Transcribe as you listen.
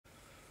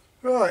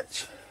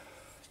Right,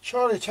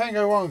 Charlie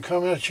Tango 1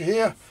 coming at you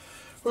here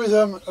with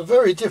a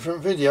very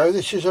different video.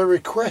 This is a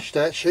request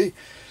actually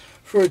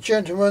for a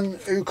gentleman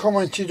who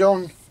commented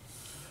on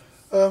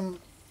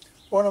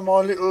one of my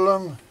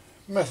little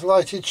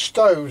methylated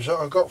stoves that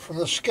I got from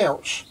the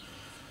Scouts.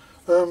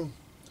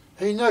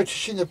 He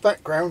noticed in the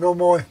background on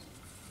my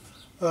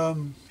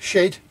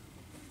shed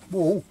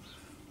wall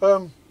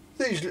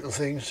these little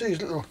things,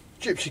 these little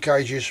gypsy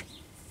cages.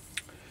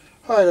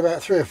 I had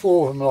about 3 or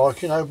 4 of them,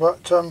 like, you know,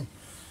 but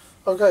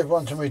I gave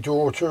one to my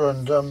daughter,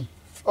 and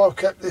I've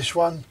kept this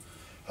one,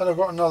 and I've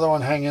got another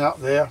one hanging up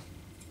there.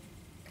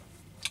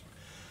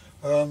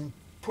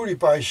 Pretty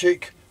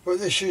basic, but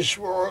this is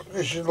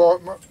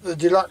like the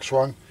deluxe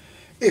one.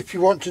 If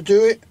you want to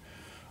do it,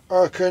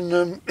 I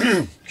can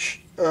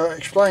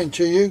explain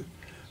to you,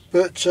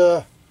 but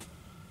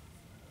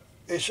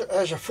it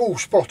has a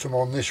false bottom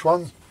on this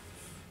one,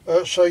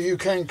 so you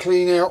can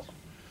clean out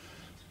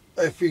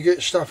if you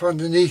get stuff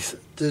underneath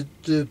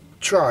the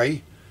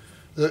tray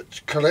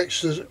that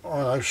collects the,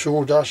 I don't know,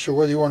 sawdust, or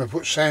whether you want to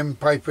put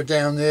sandpaper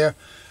down there.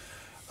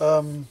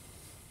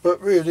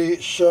 But really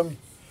it's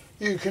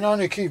you can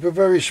only keep a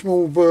very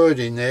small bird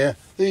in there.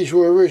 These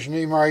were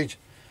originally made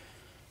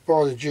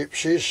by the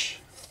Gypsies.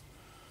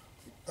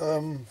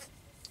 My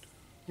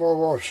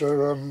wife's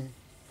a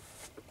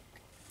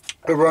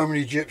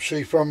Romany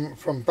Gypsy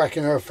from back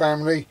in her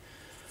family,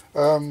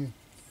 and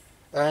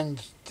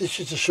this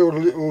is the sort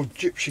of little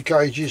gypsy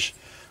cages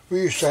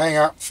we used to hang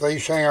up. They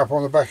used to hang up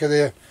on the back of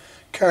their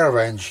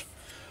caravans,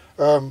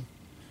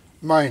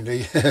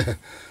 mainly. A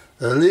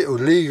little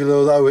legal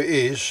although it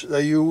is,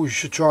 they always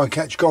should try and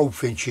catch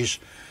goldfinches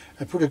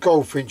and put a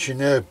goldfinch in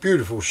there.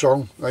 Beautiful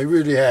song, they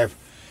really have.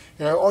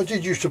 You know, I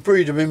did used to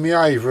breed them in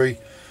my aviary,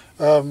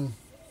 and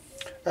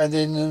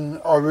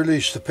then I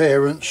released the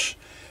parents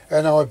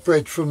and I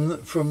bred from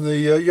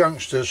the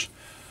youngsters,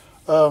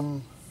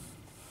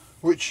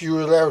 which you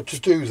were allowed to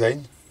do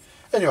then.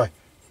 Anyway,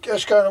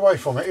 that's going away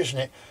from it, isn't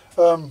it?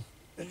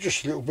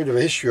 Just a little bit of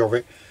a history of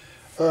it.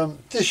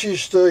 This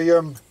is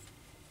the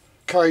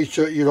cage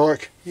that you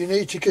like. You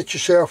need to get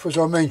yourself, as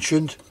I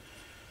mentioned,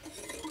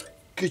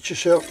 get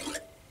yourself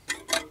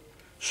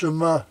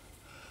some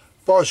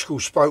bicycle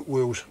spoke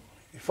wheels.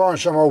 You find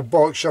some old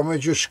bike somewhere,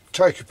 just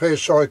take a pair of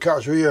side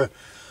cutters with you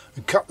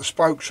and cut the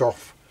spokes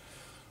off.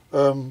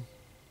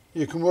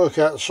 You can work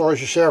out the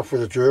size yourself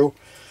with a drill.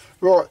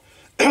 Right,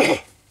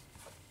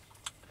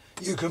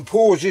 you can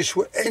pause this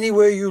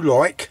anywhere you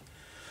like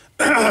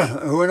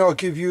when I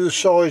give you the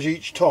size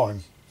each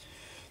time.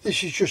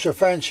 This is just a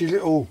fancy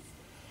little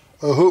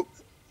hook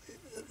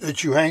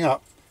that you hang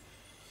up.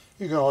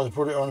 You can either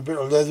put it on a bit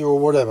of leather or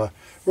whatever.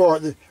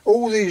 Right,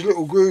 all these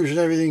little grooves and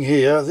everything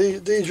here,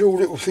 these are all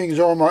little things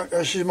I make.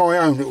 This is my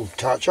own little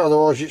touch,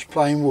 otherwise it's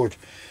plain wood.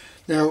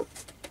 Now,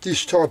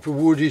 this type of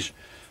wood is,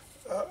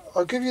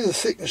 I'll give you the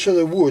thickness of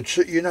the wood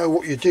so that you know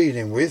what you're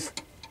dealing with.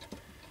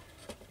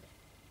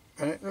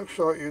 And it looks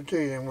like you're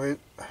dealing with,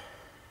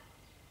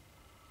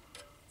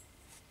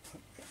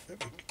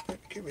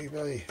 give me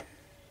bloody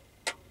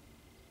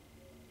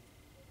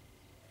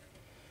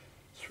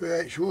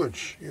 3/8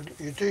 woods.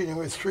 You're dealing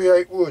with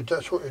 3/8 wood,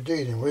 that's what you're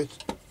dealing with.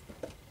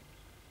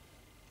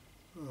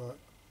 Right,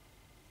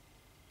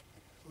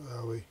 where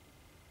are we?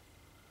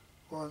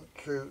 1,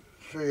 2,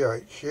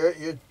 3/8. Yeah,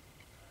 you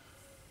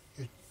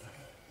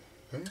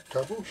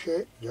double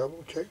check, go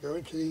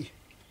into the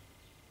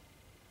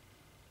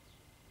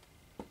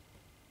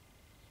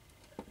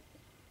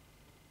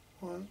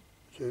 1,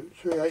 2,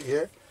 3/8,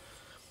 yeah.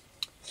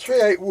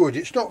 3/8 wood,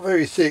 it's not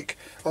very thick.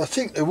 I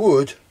think the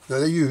wood that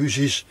they use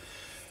is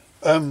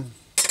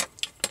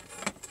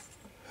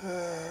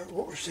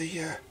what was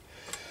the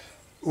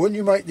when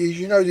you make these,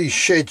 you know, these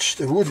sheds,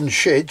 the wooden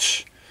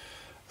sheds,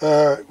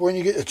 when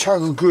you get the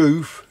tongue and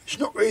groove, it's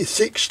not very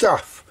thick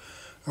stuff.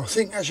 I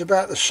think that's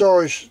about the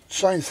size,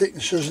 same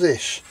thickness as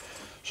this,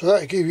 so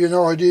that'll give you an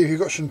idea. If you've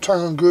got some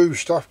tongue and groove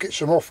stuff, get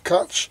some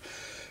offcuts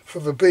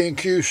from the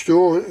B&Q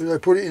store, they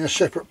put it in a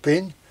separate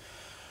bin.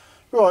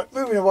 Right,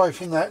 moving away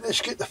from that,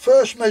 let's get the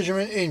first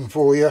measurement in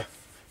for you,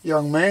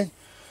 young man.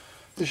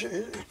 It's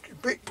a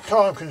bit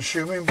time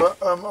consuming, but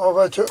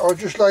I've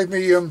just laid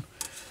me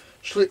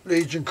slip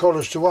leads and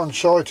collars to one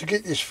side to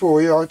get this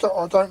for you. I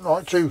don't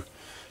like to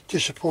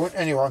disappoint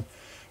anyone.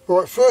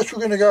 Right, first we're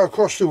going to go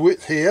across the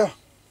width here,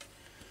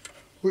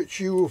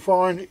 which you will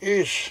find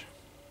is,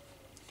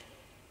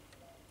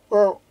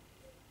 well,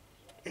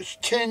 it's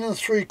 10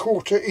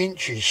 3/4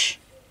 inches.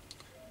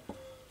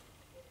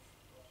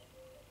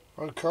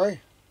 Okay,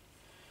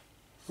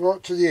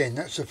 right to the end,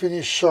 that's the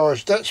finished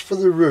size. That's for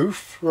the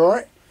roof,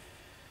 right?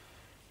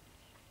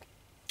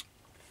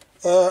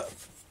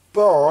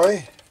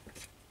 By,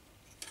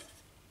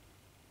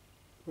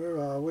 where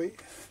are we?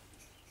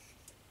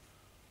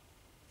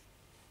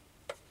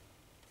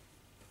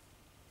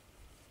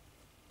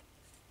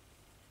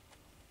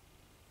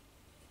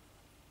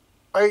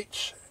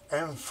 Eight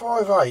and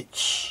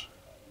 5/8.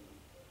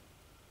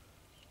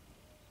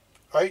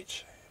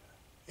 8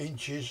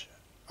 inches,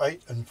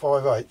 8 and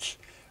 5/8.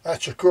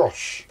 That's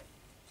across.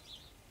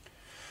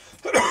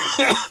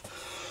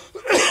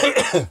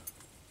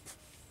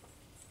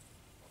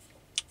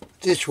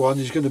 This one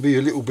is going to be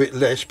a little bit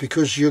less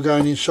because you're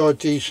going inside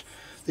these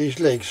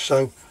legs.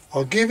 So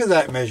I'll give you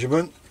that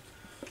measurement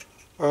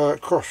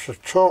across the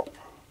top.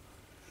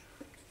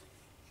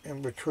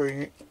 In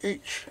between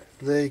each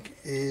leg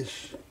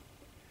is,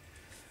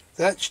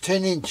 that's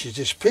 10 inches.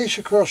 This piece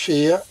across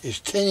here is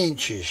 10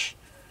 inches.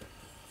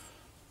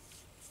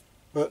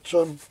 But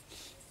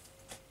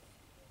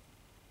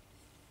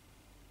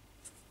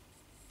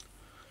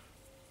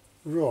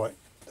right,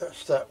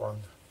 that's that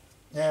one.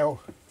 Now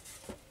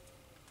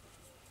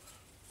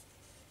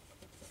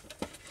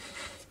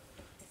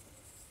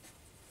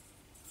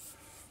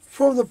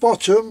from the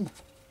bottom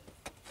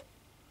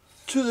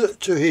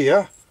to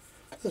here,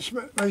 let's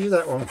measure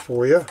that one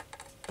for you.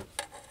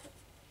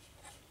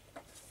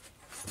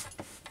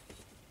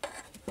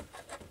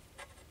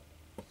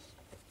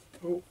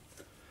 Oh,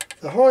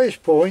 the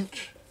highest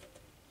point,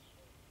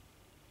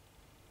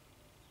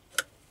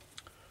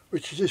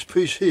 which is this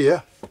piece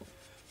here,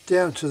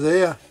 down to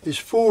there, is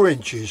 4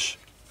 inches.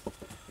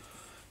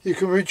 You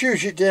can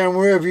reduce it down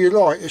wherever you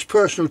like. It's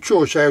personal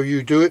choice how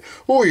you do it,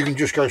 or you can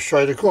just go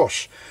straight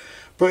across.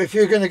 But if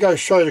you're going to go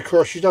straight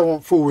across, you don't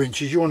want 4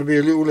 inches, you want to be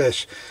a little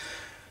less.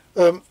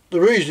 The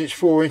reason it's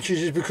 4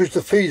 inches is because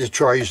the feeder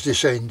tray is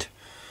this end,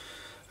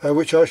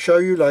 which I'll show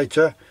you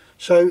later.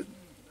 So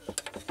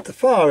the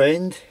far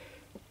end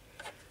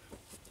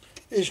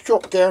is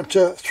dropped down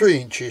to 3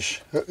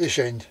 inches at this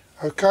end.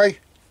 Okay.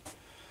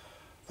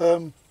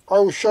 I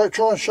will try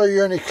and show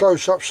you any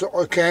close-ups that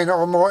I can.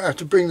 I might have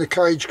to bring the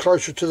cage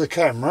closer to the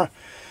camera,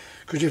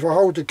 because if I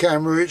hold the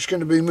camera it's going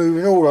to be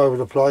moving all over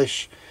the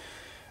place.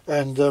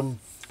 And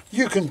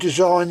you can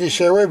design this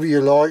however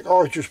you like.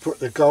 I just put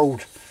the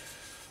gold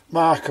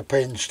marker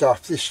pen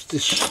stuff. This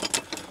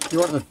you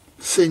want the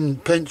thin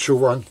pencil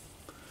one,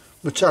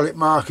 metallic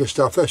marker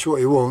stuff, that's what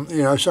you want,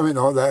 you know, something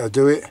like that will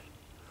do it.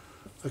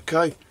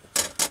 Okay.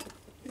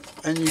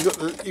 And you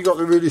got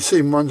the really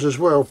thin ones as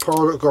well,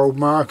 Pilot Gold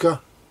marker.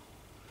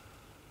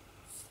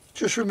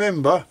 Just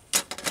remember,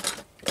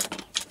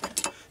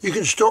 you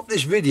can stop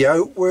this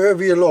video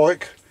wherever you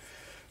like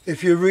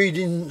if you're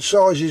reading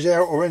sizes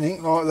out or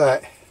anything like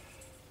that.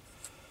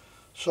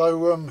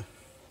 So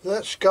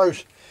that's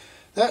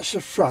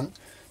the front.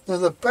 Now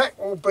the back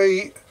will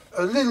be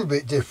a little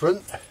bit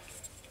different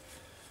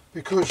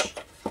because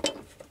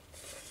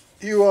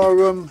you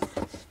are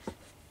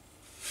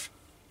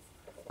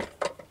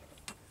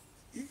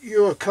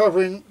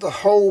covering the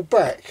whole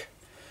back.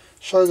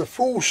 So the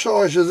full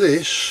size of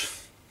this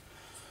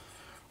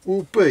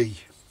will be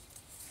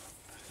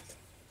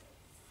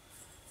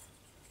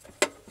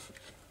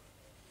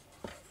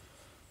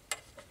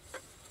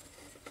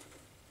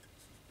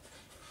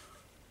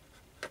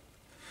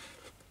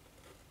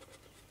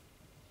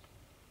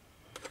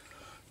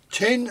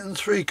ten and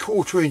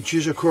 3/4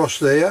 inches across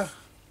there.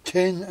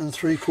 10 and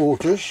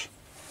 3/4.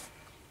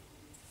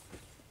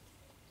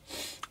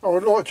 I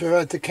would like to have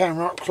had the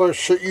camera up close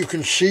so you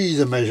can see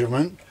the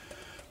measurement,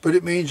 but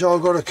it means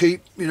I've got to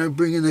keep, you know,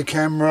 bringing the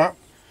camera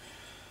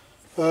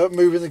up,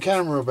 moving the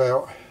camera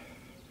about.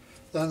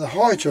 Then the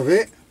height of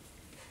it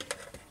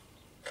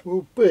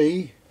will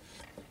be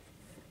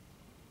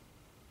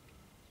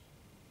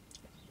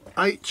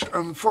 8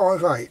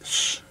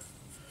 5/8.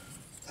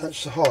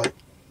 That's the height,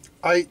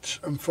 8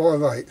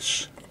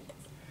 5/8.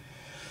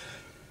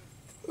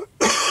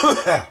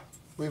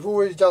 We've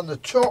already done the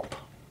top,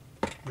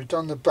 we've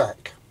done the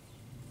back.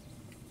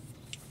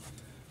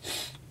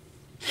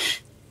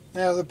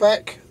 Now the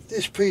back,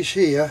 this piece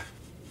here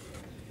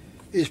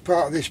is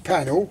part of this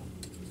panel,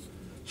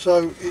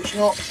 so it's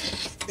not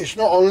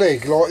a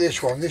leg like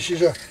this one. This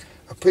is a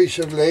piece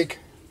of leg,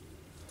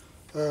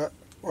 well,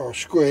 a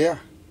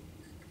square,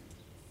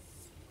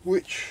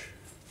 which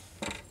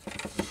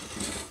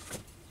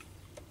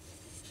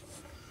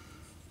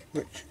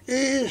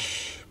is,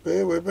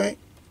 bear with me,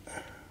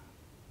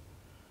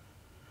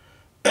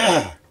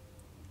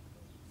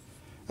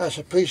 that's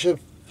a piece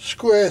of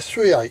square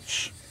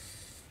 3/8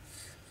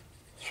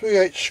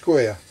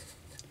 square.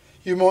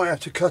 You might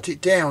have to cut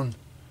it down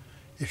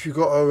if you've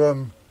got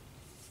a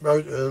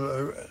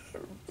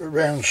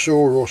round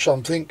saw or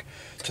something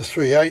to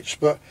 3/8,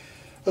 but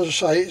as I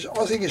say,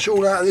 I think it's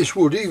all out of this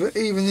wood.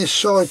 Even this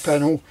side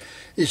panel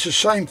is the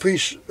same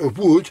piece of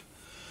wood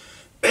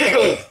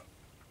that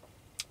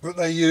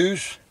they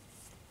use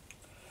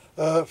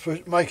for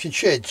making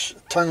sheds,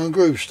 tongue and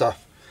groove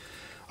stuff.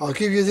 I'll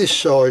give you this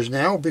size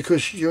now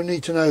because you'll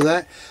need to know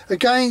that.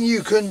 Again,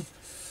 you can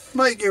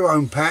make your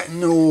own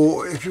pattern,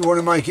 or if you want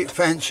to make it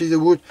fancy, the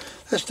wood,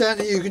 that's down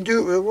to you. You can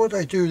do it with what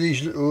they do,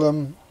 these little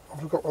I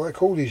forgot what they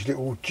call these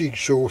little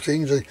jigsaw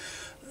things.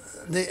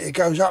 It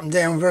goes up and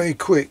down very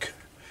quick.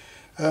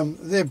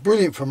 They're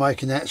brilliant for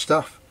making that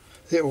stuff,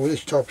 all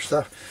this type of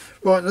stuff.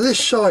 Right, now this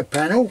side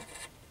panel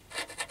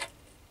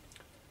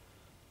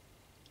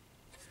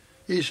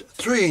is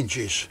 3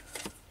 inches.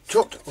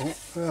 Top to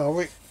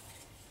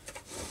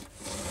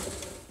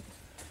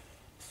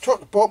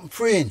bottom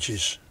 3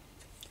 inches.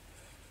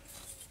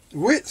 The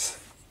width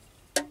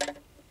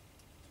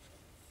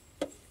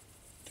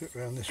do it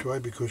round this way,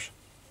 because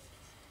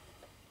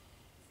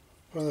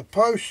from the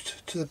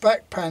post to the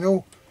back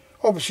panel,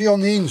 obviously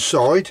on the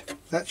inside,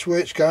 that's where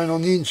it's going,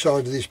 on the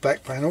inside of this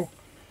back panel.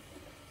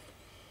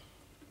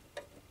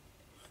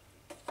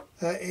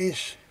 That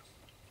is,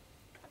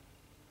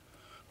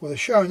 well, they're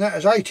showing that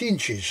as 8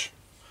 inches.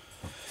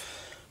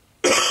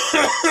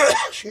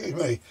 Excuse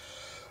me.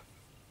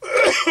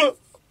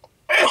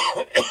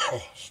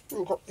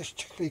 Still got this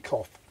tickly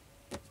cough.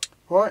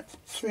 Right,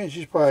 3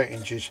 inches by 8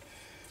 inches.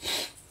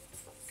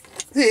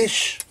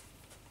 This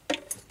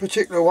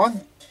particular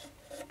one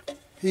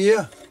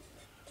here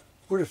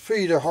with a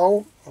feeder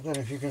hole, I don't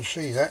know if you can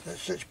see that.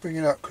 Let's bring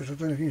it up, because I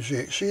don't know if you can see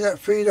it. See that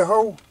feeder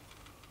hole?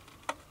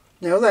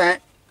 Now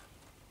that,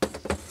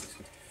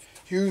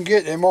 you can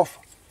get them off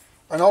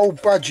an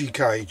old budgie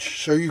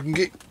cage, so you can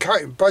get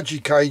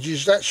budgie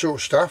cages, that sort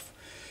of stuff.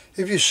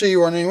 If you see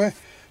one anywhere,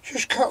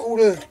 just cut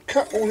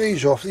all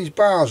these off, these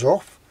bars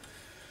off.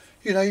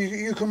 You know,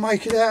 you can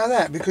make it out of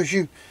that, because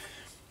you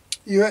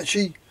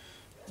actually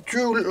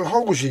drill little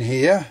holes in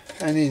here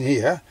and in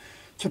here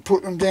to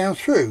put them down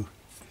through.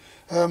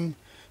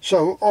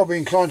 So I've been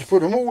inclined to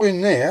put them all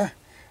in there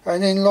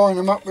and then line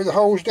them up with the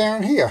holes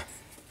down here,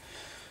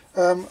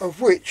 of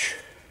which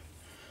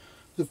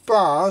the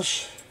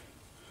bars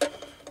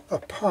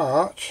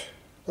apart,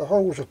 the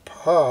holes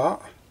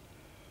apart,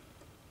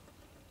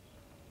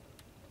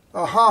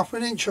 are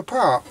 1/2 inch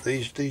apart,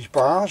 these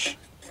bars.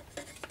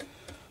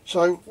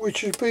 So,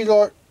 which would be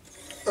like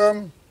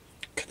a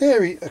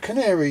canary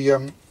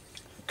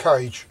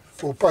cage,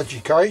 or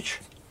budgie cage.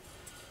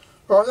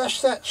 Right,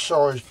 that's that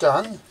size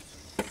done.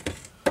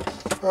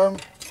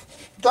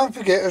 Don't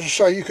forget, as I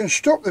say, you can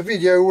stop the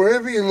video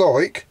wherever you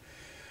like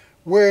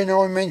when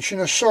I mention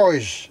a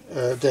size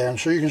down,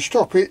 so you can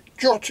stop it,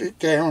 jot it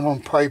down on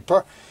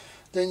paper,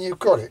 then you've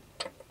got it.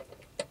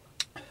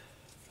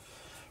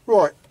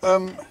 Right,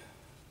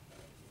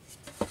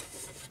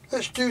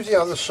 let's do the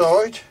other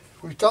side.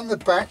 We've done the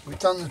back, we've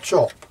done the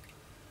top,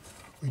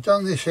 we've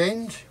done this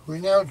end, we're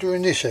now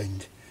doing this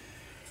end.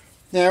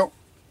 Now,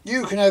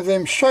 you can have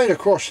them straight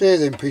across there,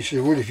 them pieces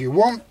of wood, if you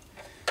want.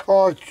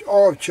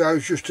 I've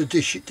chose just to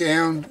dish it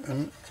down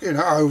and, you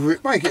know, over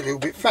it, make it a little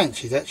bit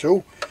fancy, that's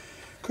all,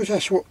 because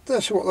that's what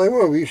they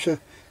were. We used to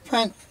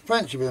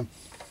fancy them.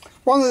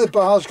 One of the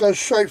bars goes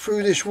straight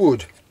through this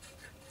wood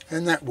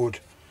and that wood,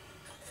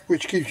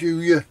 which gives you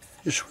your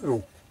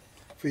swivel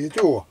for your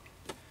door.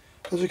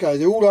 As I say,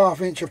 they're all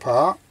 1/2 inch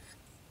apart.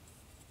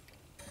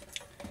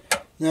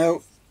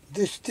 Now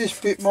this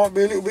bit might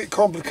be a little bit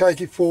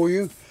complicated for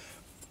you,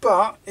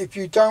 but if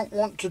you don't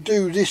want to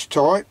do this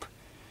type,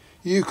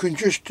 you can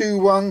just do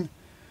one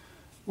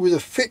with a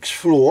fixed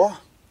floor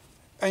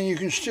and you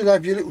can still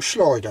have your little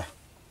slider.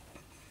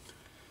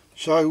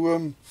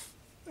 So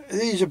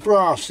these are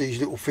brass, these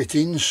little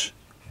fittings.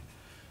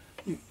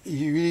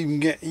 You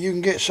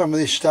can get some of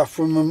this stuff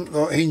from them,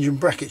 like hinge and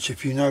brackets,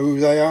 if you know who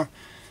they are.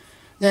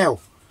 Now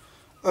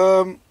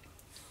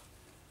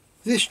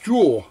this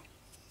drawer,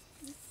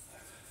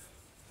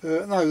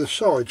 no, the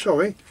side,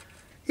 sorry,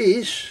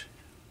 is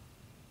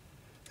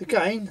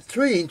again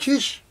 3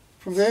 inches.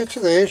 From there to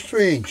there is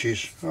 3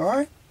 inches,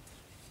 alright?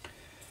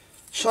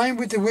 Same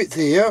with the width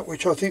here,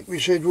 which I think we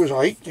said was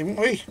 8, didn't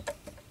we?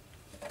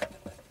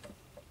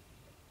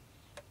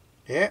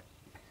 Yeah.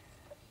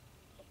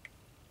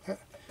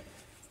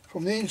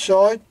 From the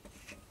inside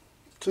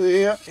to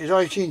here is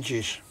 8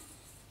 inches.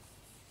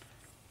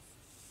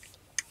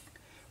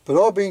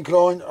 But I've been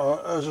inclined,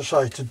 as I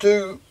say, to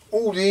do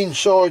all the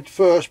inside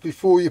first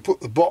before you put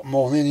the bottom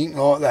on, anything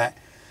like that.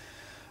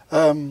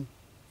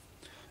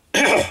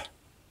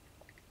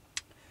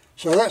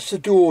 So that's the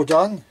door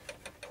done.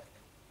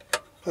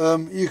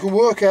 You can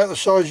work out the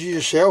size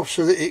yourself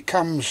so that it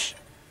comes,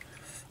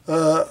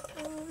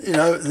 you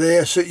know,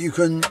 there, so that you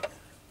can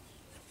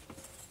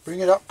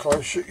bring it up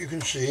close so that you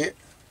can see it.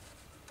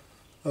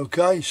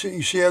 Okay, so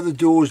you see how the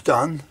door's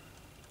done.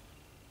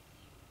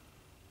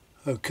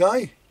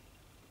 Okay.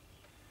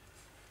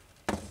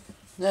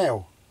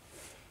 Now,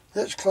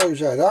 let's close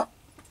that up.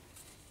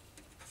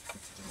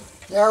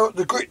 Now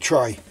the grit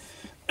tray.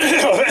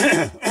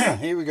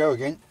 Here we go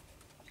again.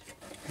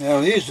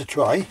 Now here's the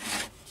tray.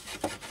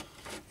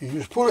 You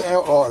just pull it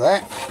out like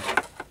that.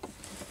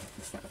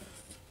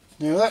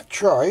 Now that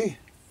tray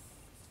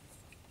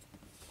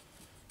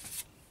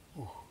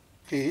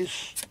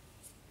is,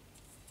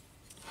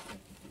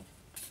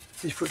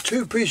 he's put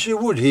 2 pieces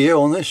of wood here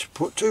on this,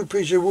 put 2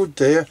 pieces of wood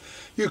there.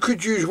 You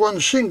could use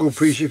one single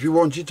piece if you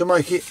wanted to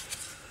make it.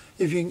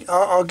 If you,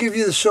 I'll give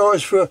you the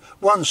size for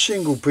one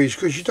single piece,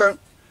 because you don't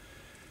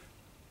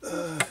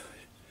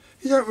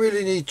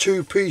really need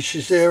 2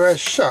 pieces there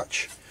as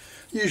such.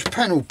 Use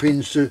panel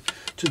pins to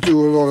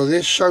do a lot of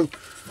this. So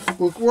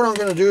what I'm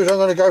going to do is I'm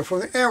going to go from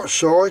the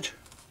outside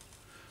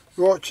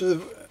right to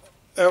the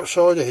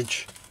outside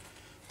edge,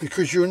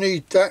 because you'll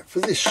need that for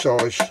this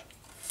size.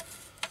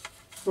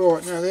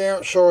 Right, now the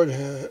outside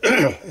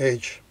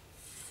edge.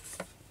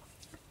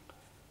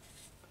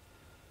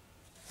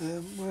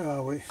 Where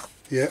are we?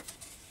 Yeah.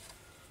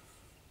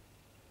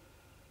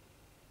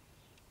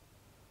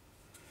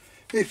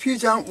 If you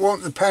don't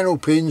want the panel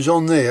pins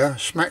on there,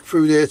 smack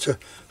through there to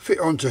fit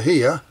onto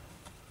here,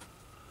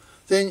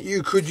 then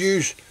you could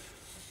use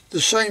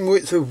the same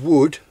width of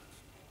wood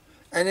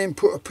and then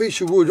put a piece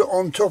of wood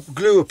on top,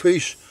 glue a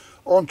piece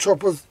on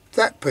top of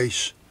that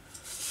piece.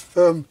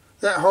 That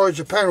hides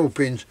the panel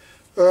pins.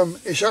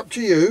 It's up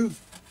to you,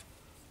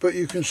 but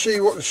you can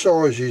see what the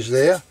size is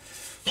there.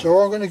 So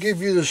I'm going to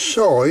give you the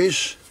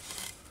size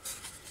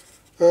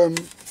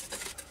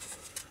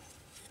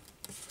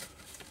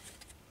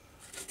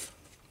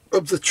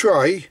of the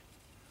tray,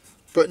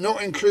 but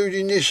not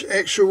including this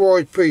extra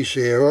wide piece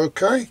here,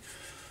 okay?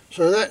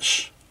 So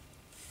that's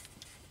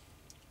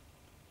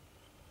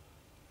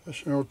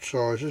an odd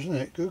size, isn't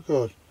it? Good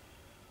God.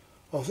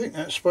 I think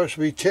that's supposed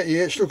to be 10,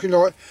 yeah, it's looking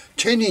like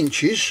 10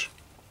 inches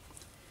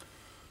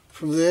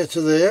from there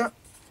to there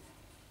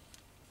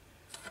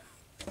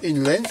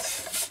in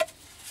length,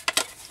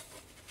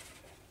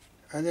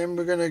 and then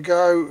we're going to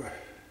go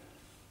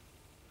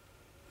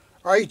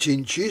 8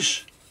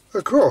 inches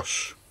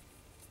across.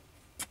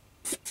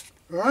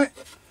 Right,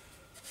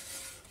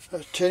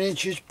 that's 10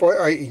 inches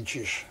by 8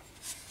 inches.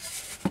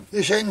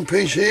 This end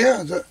piece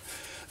here, that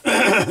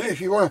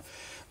if you want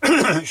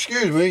to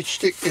excuse me,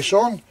 stick this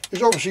on,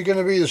 is obviously going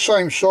to be the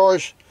same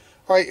size,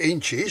 8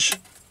 inches,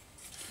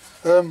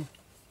 and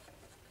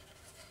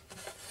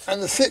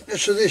the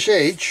thickness of this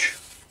edge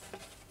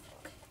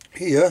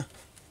here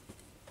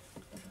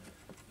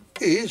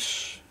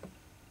is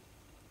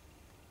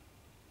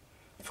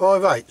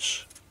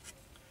 5/8.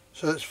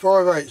 So that's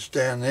 5/8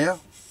 down there.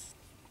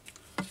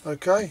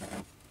 Okay,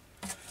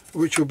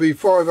 which will be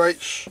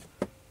 5/8.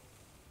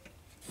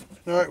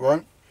 No, it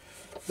won't.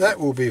 That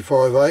will be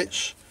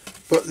 5/8.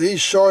 But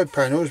these side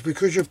panels,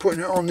 because you're putting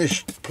it on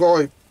this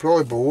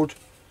plyboard,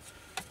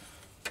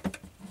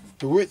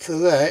 the width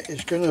of that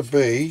is going to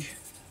be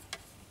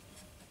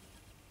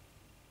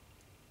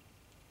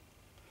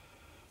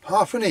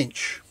half an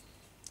inch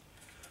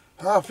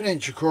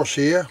across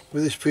here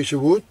with this piece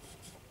of wood.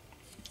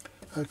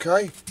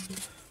 Okay,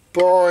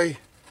 by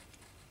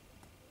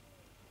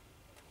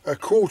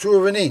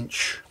 1/4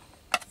 inch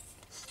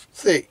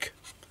thick.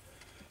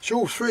 It's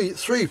all three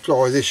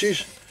ply. This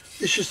is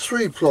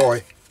 3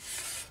 ply.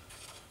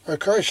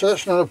 Okay, so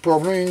that's not a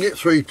problem. You can get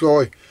 3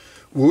 ply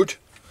wood.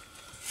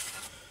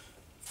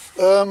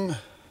 But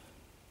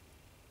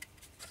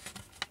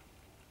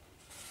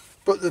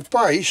the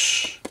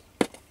base,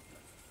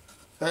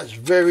 that's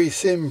very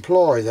thin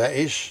ply. That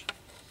is.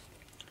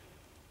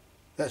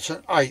 That's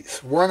an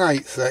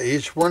 1/8. That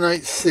is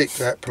 1/8 thick.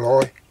 That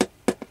ply.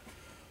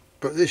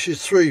 But this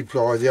is 3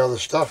 ply. The other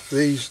stuff,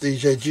 these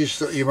edges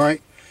that you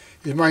make,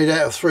 is made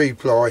out of 3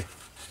 ply.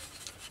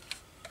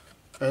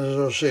 And as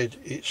I said,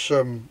 it's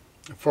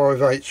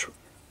 5/8.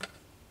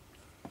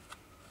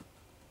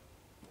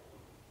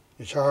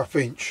 It's half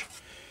inch.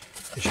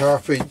 It's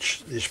half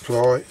inch. This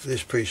ply,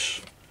 this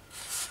piece,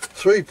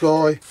 3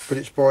 ply, but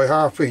it's by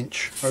half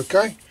inch.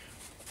 Okay.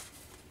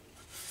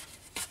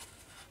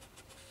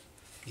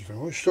 You can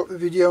always stop the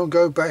video and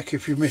go back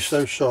if you miss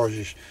those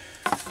sizes.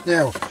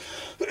 Now.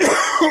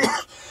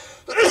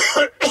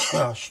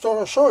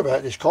 Sorry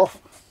about this cough.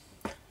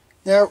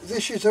 Now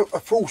this is a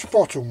false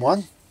bottom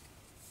one,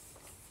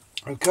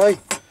 okay,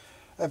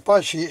 and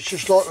basically it's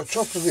just like the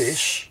top of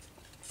this,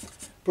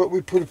 but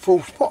we put a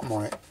false bottom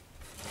on it.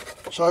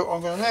 So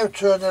I'm going to now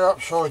turn it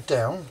upside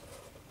down.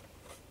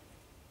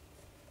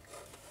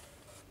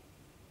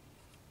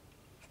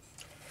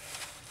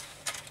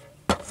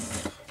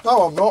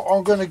 No, I'm not.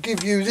 I'm going to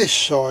give you this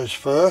size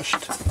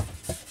first.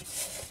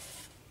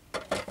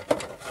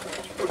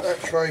 Let's put that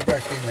tray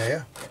back in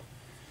there.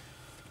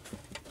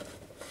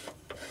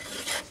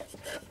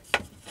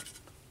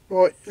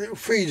 Right, little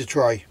feeder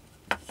tray.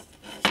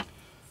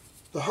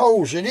 The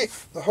holes in it,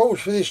 the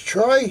holes for this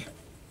tray,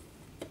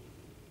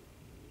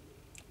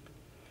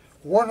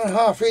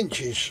 1.5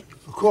 inches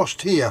across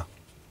here.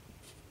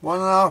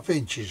 1.5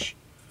 inches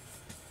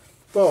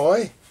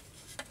by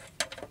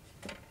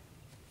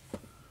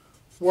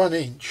 1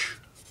 inch.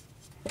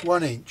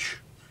 1 inch.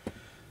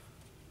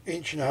 1.5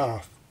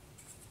 inches.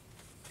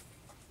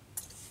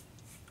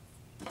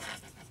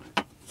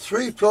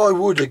 3 ply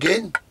wood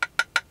again.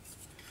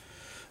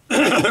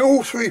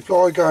 All 3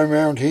 ply going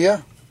round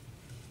here,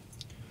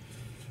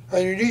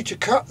 and you need to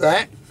cut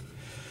that.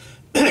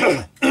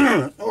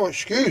 Oh,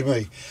 excuse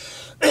me.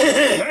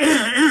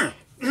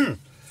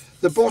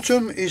 The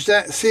bottom is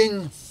that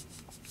thin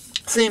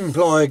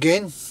ply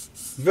again,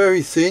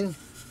 very thin,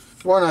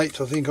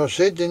 1/8 I think I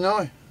said, didn't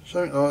I?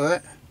 Something like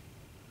that.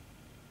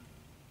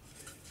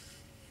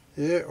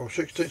 Yeah, or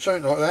 16,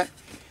 something like that.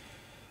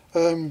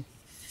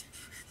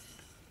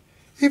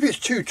 If it's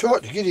too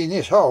tight to get in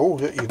this hole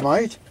that you've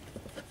made,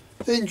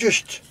 then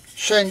just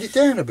sand it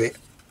down a bit.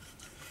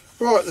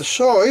 Right, the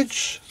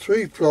sides,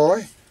 3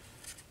 ply,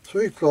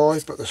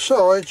 but the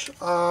sides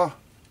are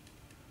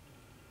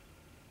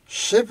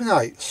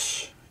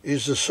 7/8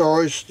 is the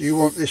size you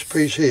want this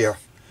piece here,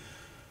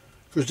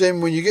 because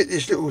then when you get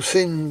this little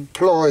thin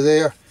ply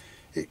there,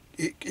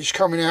 it's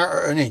coming out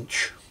at 1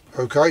 inch,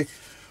 okay,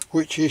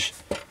 which is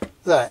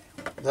that.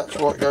 That's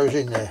what goes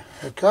in there.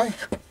 Okay.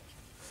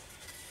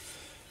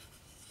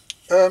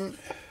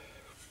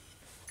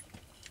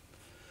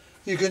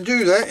 You can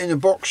do that in the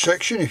box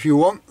section if you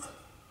want.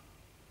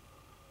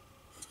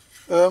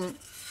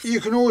 You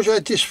can always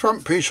add this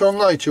front piece on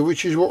later,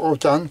 which is what I've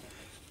done.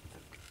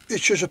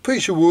 It's just a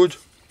piece of wood,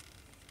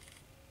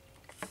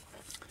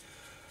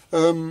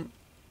 and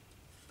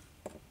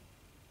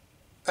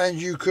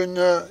you can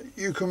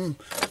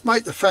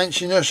make the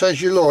fanciness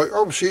as you like.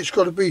 Obviously it's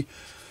got to be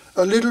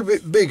a little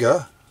bit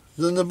bigger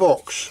than the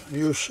box.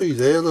 You'll see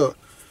there, look,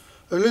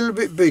 a little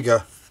bit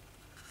bigger,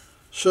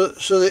 so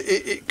that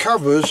it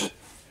covers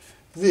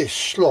this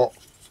slot.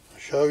 I'll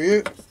show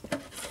you.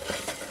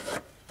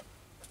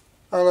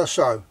 Like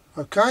so.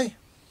 Okay.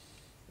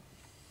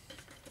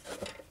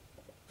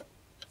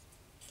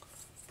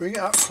 Bring it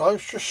up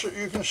close just so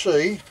you can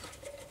see.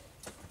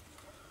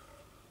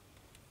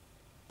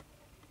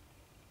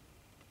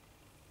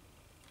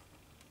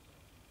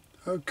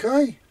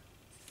 Okay,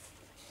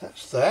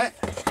 that's that.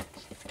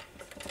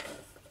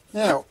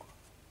 Now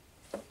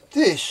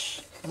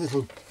this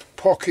little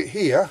pocket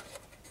here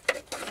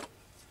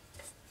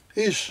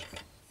is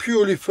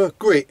purely for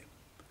grit,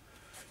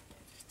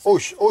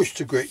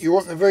 oyster grit. You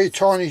want a very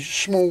tiny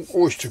small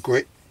oyster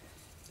grit.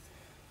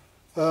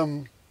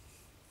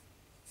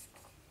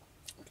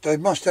 They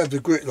must have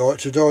the grit like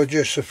to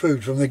digest the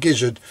food from the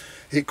gizzard.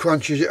 It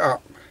crunches it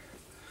up.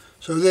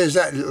 So there's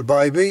that little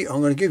baby.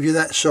 I'm going to give you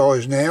that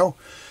size now.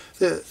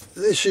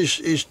 This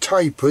is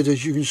tapered,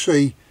 as you can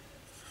see.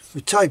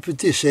 We've tapered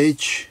this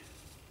edge,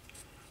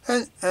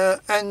 and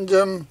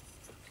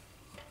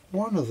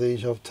one of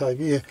these I've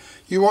tapered here.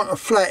 You want a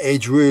flat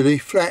edge, really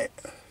flat.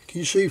 Can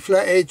you see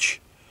flat edge?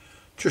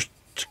 Just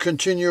to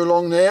continue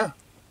along there.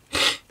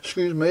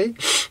 Excuse me.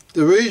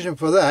 The reason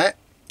for that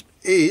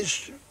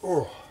is,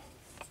 oh,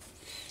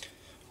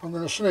 I'm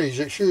going to sneeze.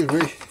 Excuse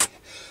me.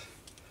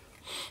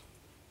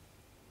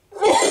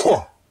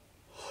 Oh,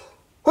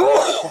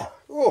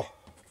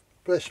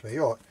 bless me.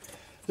 Right.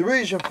 The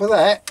reason for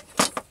that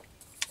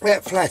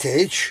flat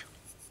edge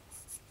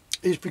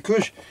is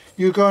because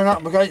you're going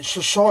up against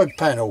the side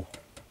panel.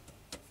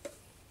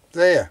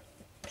 There,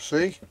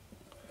 see?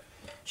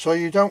 So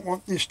you don't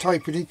want this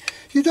tapered in.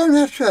 You don't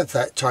have to have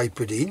that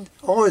tapered in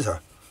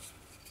either.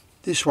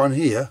 This one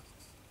here,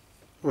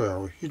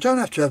 well, you don't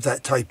have to have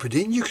that tapered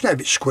in. You can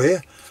have it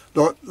square,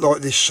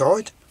 like this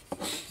side.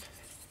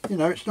 You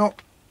know, it's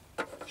not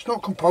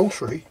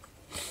compulsory.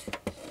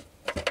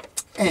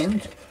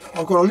 And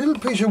I've got a little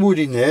piece of wood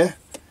in there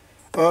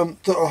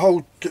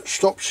that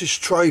stops this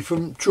tray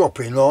from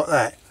dropping like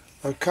that.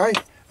 Okay,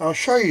 I'll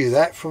show you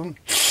that from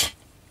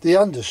the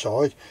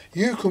underside.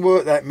 You can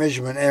work that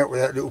measurement out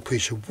with that little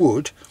piece of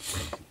wood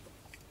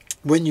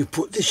when you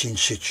put this in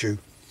situ.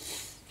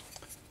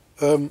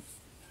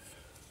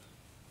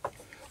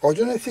 I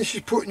don't know if this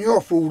is putting you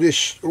off, all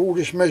this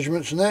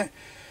measurements and that.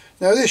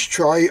 Now this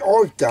tray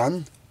I've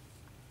done,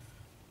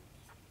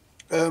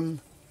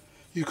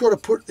 you've got to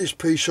put this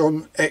piece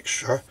on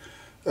extra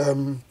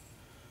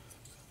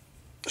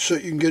so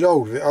you can get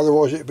hold of it,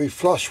 otherwise it'll be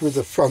flush with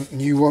the front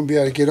and you won't be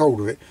able to get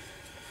hold of it.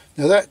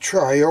 Now that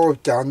tray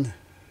I've done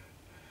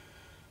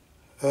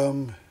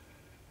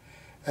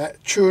at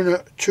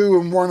 2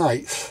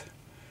 1/8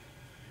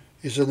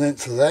 is the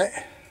length of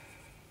that,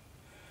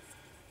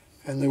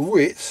 and the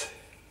width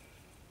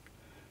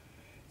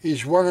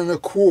is 1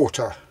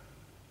 1/4.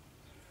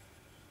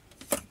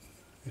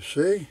 You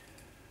see?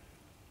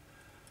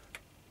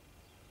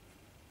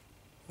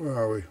 Where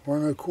are we?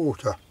 1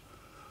 1/4.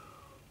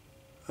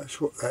 That's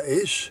what that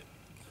is.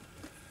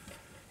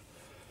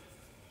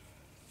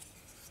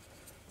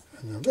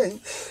 And the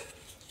length,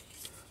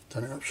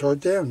 done it upside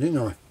down, didn't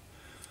I?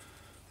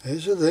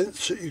 There's the length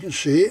so you can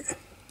see it.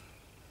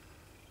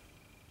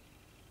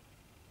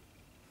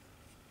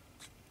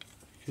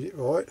 Get it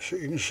right so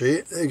you can see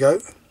it. There you go.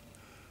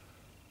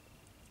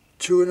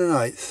 2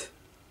 1/8.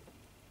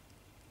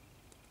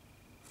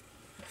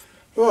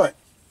 Right,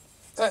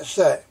 that's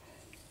that.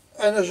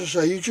 And as I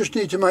say, you just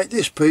need to make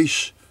this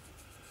piece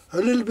a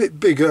little bit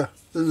bigger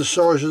than the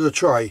size of the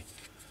tray,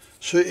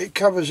 so it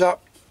covers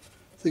up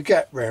the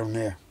gap round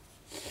there.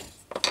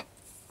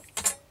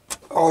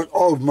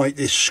 I'll make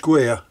this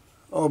square.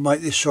 I'll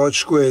make this side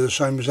square the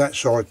same as that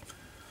side.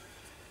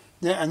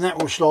 Now, and that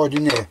will slide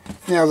in there.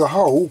 Now the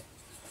hole,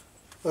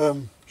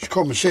 it's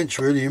common sense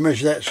really. You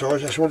measure that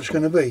size, that's what it's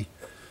going to be.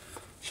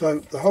 So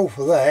the hole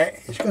for that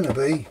is going to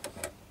be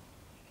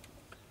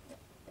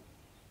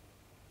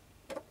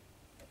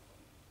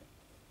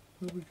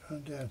where are we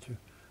going down to?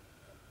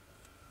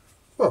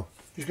 Well,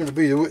 it's going to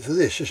be the width of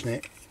this, isn't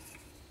it?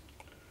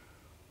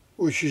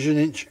 Which is an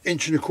inch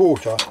and a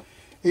quarter.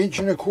 Inch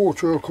and a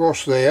quarter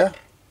across there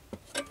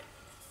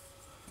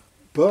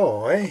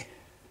by,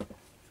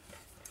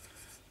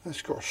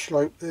 that's got a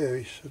slope there.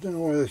 I don't know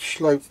why they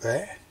slope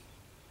that.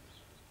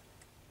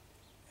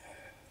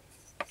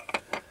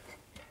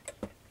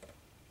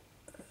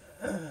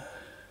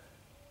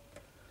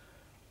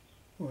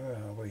 Where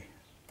are we?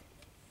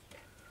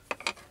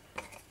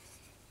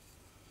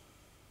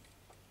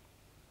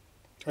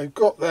 they've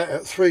got that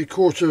at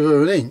 3/4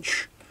 of an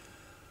inch,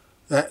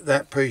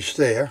 that piece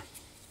there.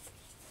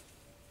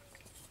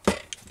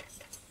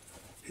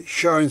 It's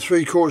showing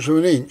 3/4 of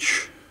an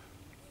inch.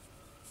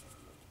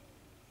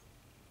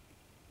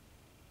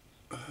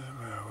 Where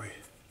are we?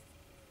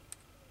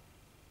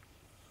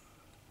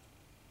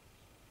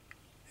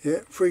 Yeah,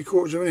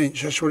 3/4 of an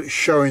inch, that's what it's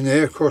showing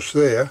there, across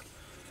there.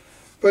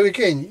 But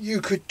again,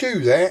 you could do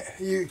that.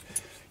 You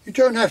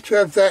don't have to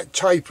have that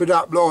tapered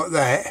up like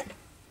that.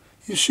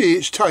 You see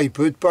it's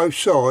tapered both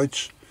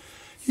sides.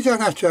 You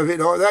don't have to have it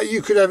like that.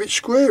 You could have it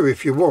square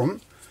if you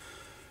want.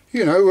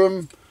 You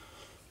know,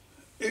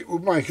 it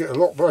would make it a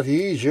lot bloody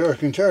easier, I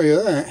can tell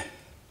you that.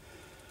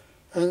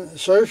 And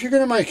so if you're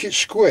going to make it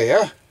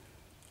square,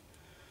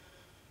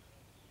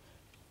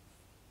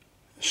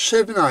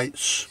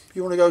 7/8.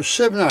 You want to go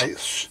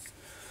 7/8.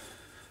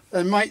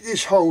 And make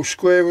this hole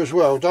square as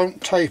well.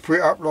 Don't taper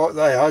it up like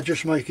they are,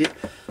 just make it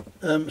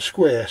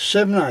square.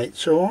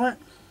 7/8, alright?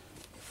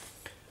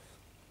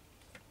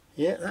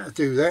 Yeah, that'll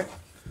do that.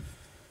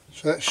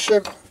 So that's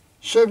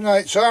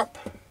 7/8 up,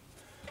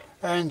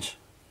 and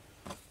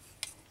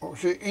what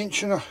was it,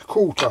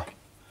 1.25 inches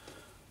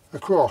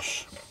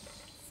across.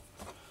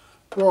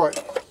 Right,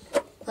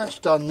 that's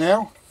done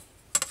now.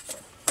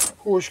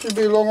 Oh, it's going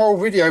to be a long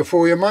old video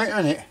for you, mate,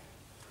 ain't it?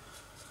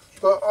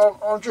 But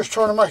I'm just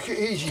trying to make it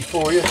easy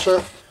for you,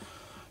 so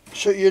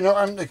you're not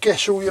having to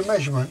guess all your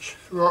measurements.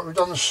 Right, we've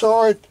done the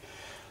side,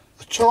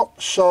 the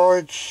top,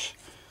 sides,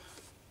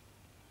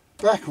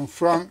 back and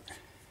front,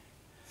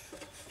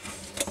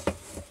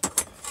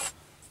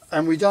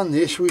 and we done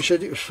this. We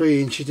said it was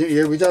 3 inches, didn't we?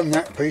 Yeah, we done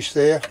that piece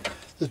there.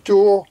 The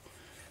door,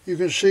 you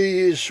can see,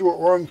 is what,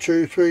 1,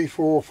 2, 3,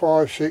 4,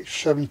 5, 6,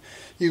 7.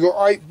 You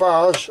got 8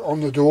 bars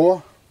on the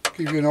door.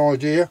 Give you an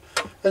idea.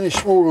 Any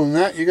smaller than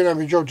that, you're going to have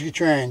a job to get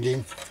your hand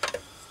in.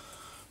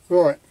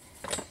 Right,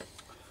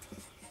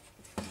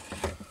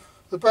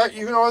 the back,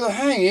 you can either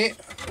hang it,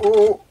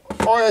 or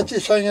I had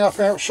this hanging up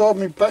outside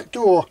my back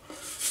door,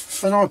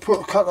 and I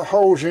put a couple of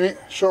holes in it,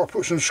 so I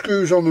put some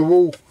screws on the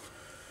wall.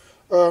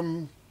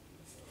 I'll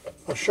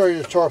show you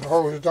the type of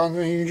holes I've done,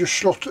 and you can just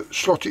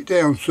slot it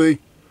down, see?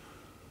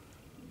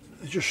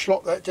 You just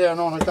slot that down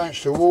on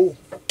against the wall,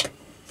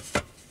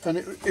 and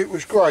it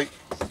was great.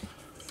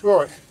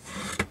 Right,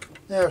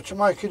 now to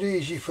make it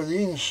easy for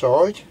the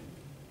inside,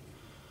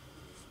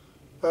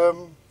 I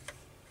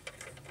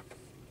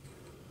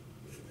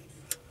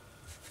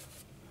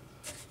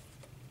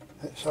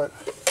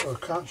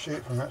can't see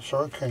it from that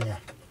side, can you?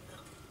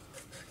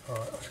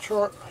 Alright, I'll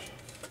try.